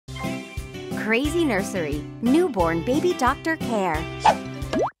Crazy Nursery, Newborn Baby Doctor Care.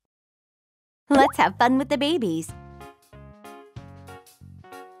 Let's have fun with the babies.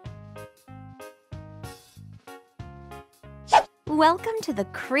 Welcome to the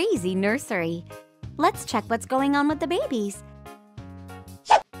Crazy Nursery. Let's check what's going on with the babies.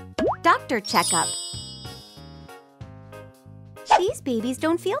 Doctor checkup. These babies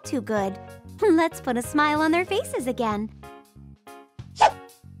don't feel too good. Let's put a smile on their faces again.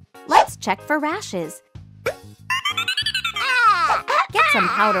 Let's check for rashes. Get some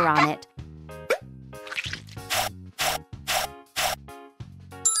powder on it.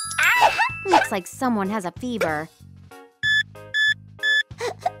 Looks like someone has a fever.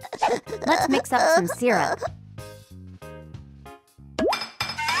 Let's mix up some syrup.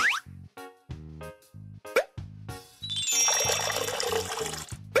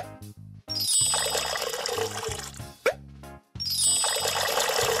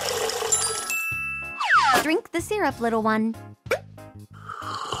 Drink the syrup, little one.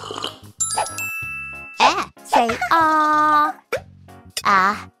 Say ah.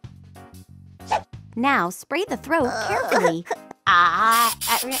 Ah. Now spray the throat carefully.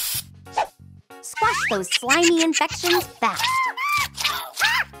 Squash those slimy infections fast.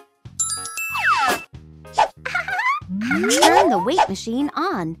 Turn the weight machine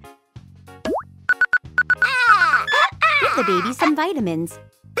on. Give the baby some vitamins.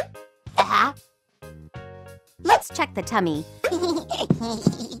 Let's check the tummy. Try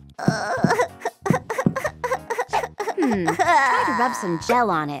to rub some gel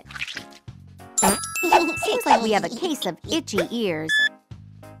on it. Seems like we have a case of itchy ears.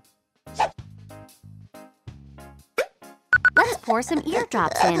 Let's pour some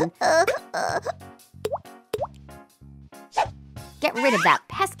eardrops in. Get rid of that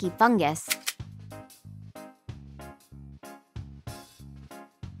pesky fungus.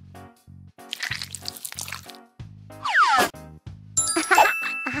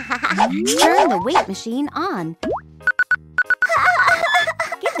 Turn the weight machine on.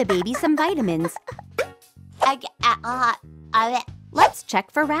 Give the baby some vitamins. Let's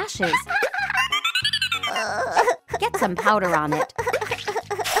check for rashes. Get some powder on it.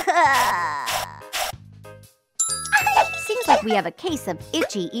 Seems like we have a case of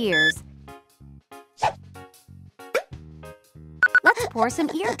itchy ears. Let's pour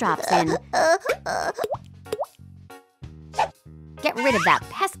some eardrops in. Get rid of that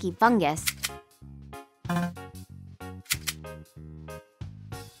pesky fungus.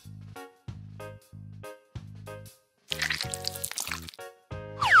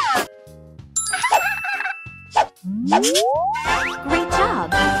 Great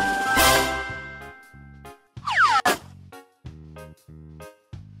job!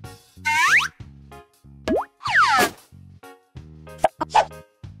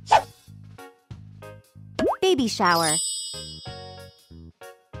 Baby shower.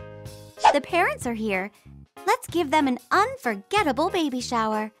 The parents are here. Let's give them an unforgettable baby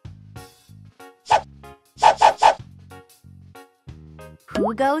shower.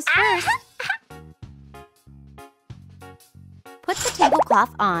 Who goes first? Put the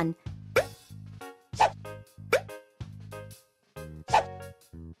tablecloth on.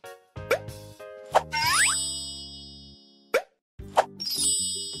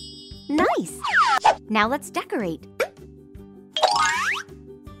 Nice! Now let's decorate.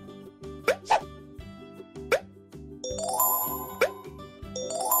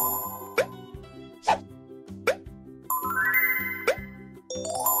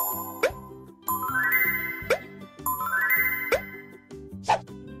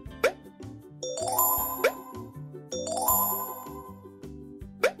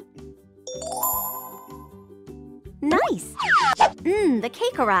 Nice! The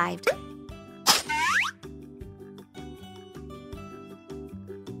cake arrived.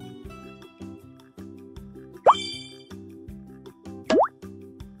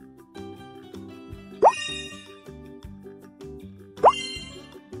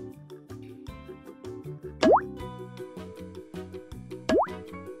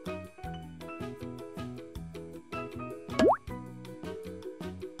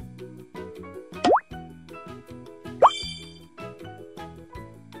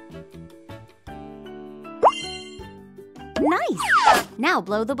 Nice! Now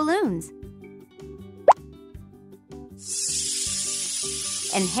blow the balloons.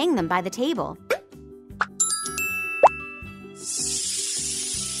 And hang them by the table.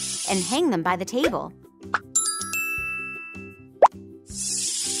 And hang them by the table.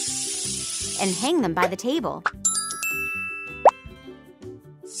 And hang them by the table.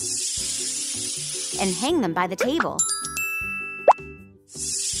 And hang them by the table.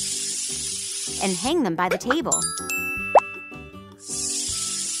 And hang them by the table.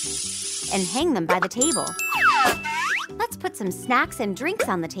 And hang them by the table. Let's put some snacks and drinks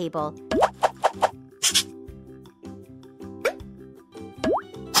on the table.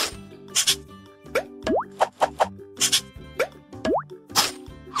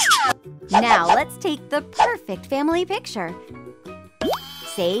 Now let's take the perfect family picture.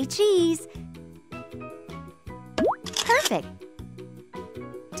 Say cheese. Perfect.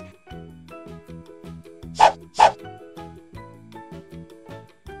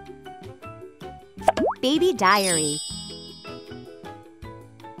 Baby diary.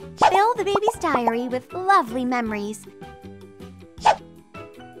 Fill the baby's diary with lovely memories.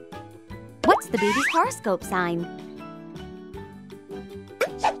 What's the baby's horoscope sign?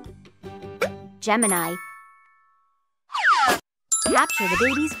 Gemini. Capture the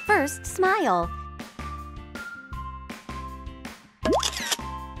baby's first smile.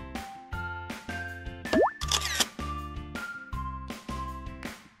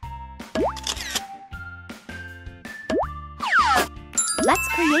 Let's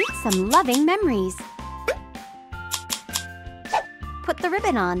create some loving memories. Put the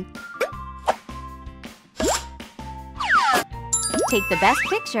ribbon on. Take the best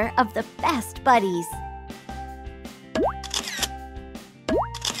picture of the best buddies.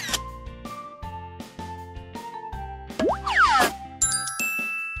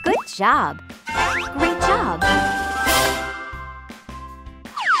 Good job! Great job!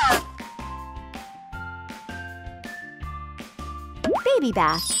 Baby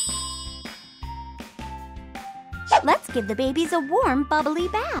bath. Let's give the babies a warm, bubbly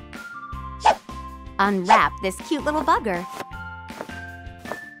bath. Unwrap this cute little bugger.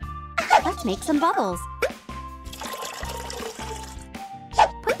 Let's make some bubbles.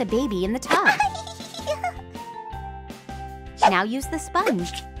 Put the baby in the tub. Now use the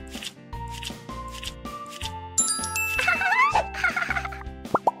sponge.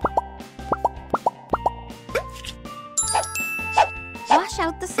 Wash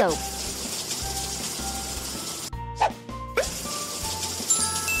out the soap.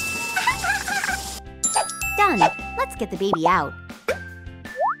 Done. Let's get the baby out.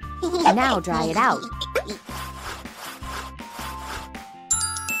 Now dry it out.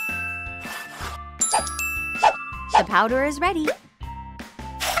 The powder is ready.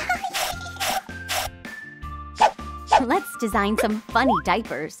 Let's design some funny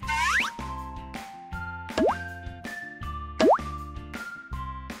diapers.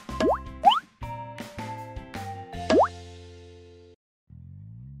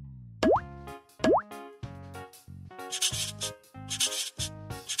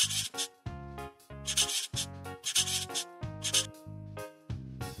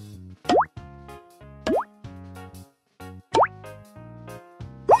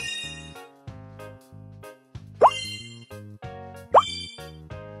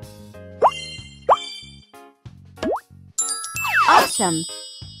 Awesome!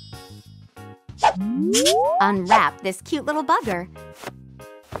 Unwrap this cute little bugger.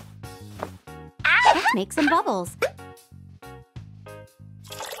 Let's make some bubbles.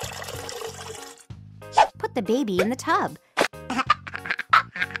 Put the baby in the tub.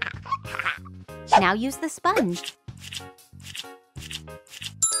 Now use the sponge.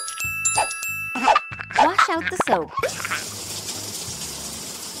 Wash out the soap.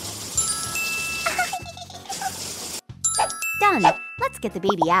 Done. Let's get the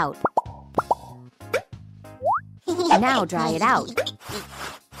baby out. Now dry it out.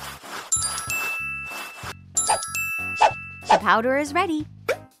 The powder is ready.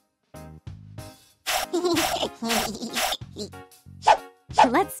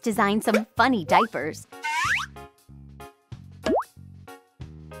 Let's design some funny diapers.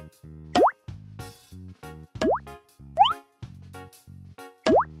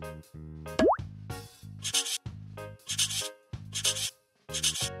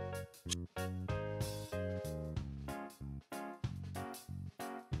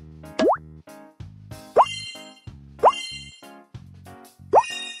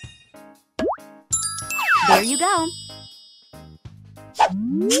 There you go.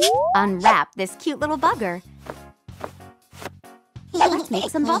 Unwrap this cute little bugger. Let's make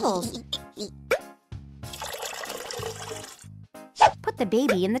some bubbles. Put the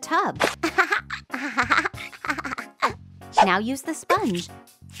baby in the tub. Now use the sponge.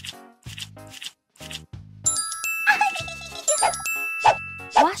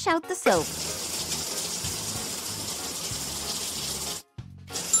 Wash out the soap.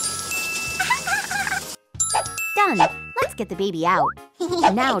 Done. Let's get the baby out.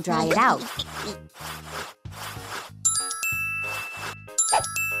 Now dry it out.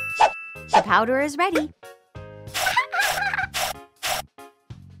 The powder is ready.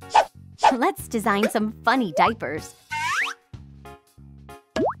 Let's design some funny diapers.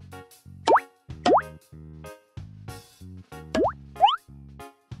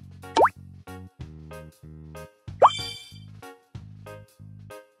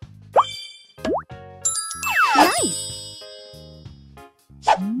 Nice!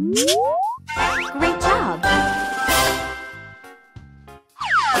 Great job!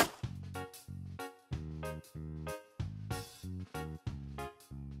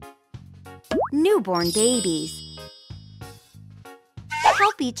 Newborn babies.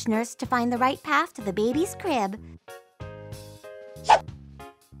 Help each nurse to find the right path to the baby's crib.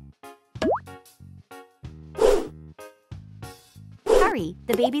 Hurry,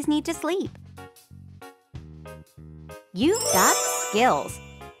 the babies need to sleep. You've got skills.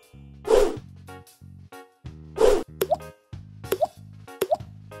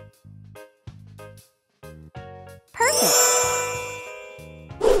 Perfect.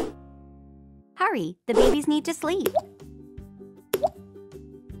 Hurry, the babies need to sleep.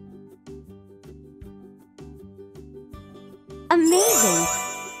 Amazing!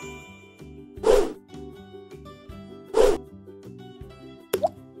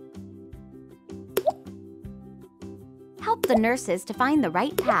 Help the nurses to find the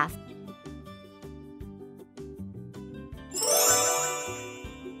right path.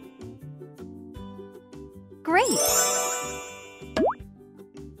 Great!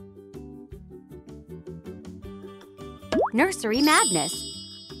 Nursery madness.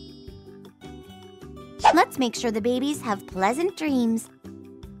 Let's make sure the babies have pleasant dreams.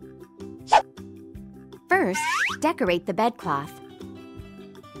 First, decorate the bedcloth.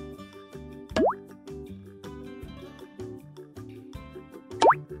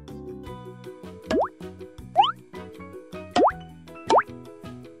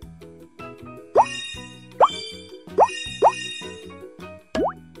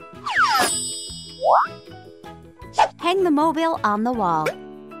 Hang the mobile on the wall.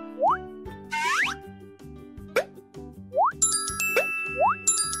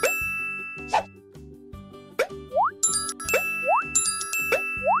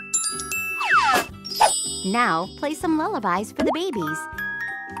 Now, play some lullabies for the babies.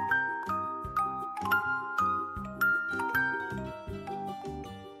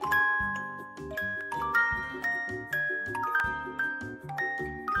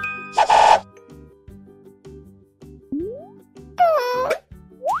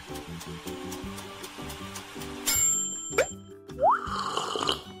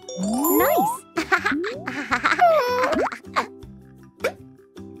 Nice!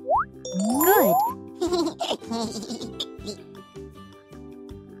 Good!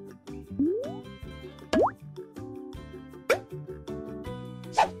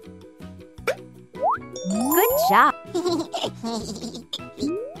 Good job!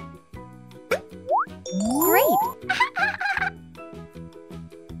 Great!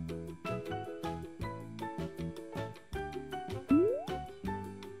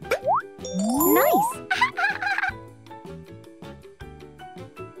 Nice!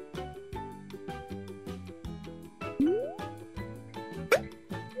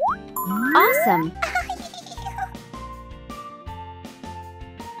 Awesome!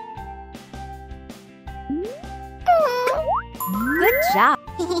 Good job!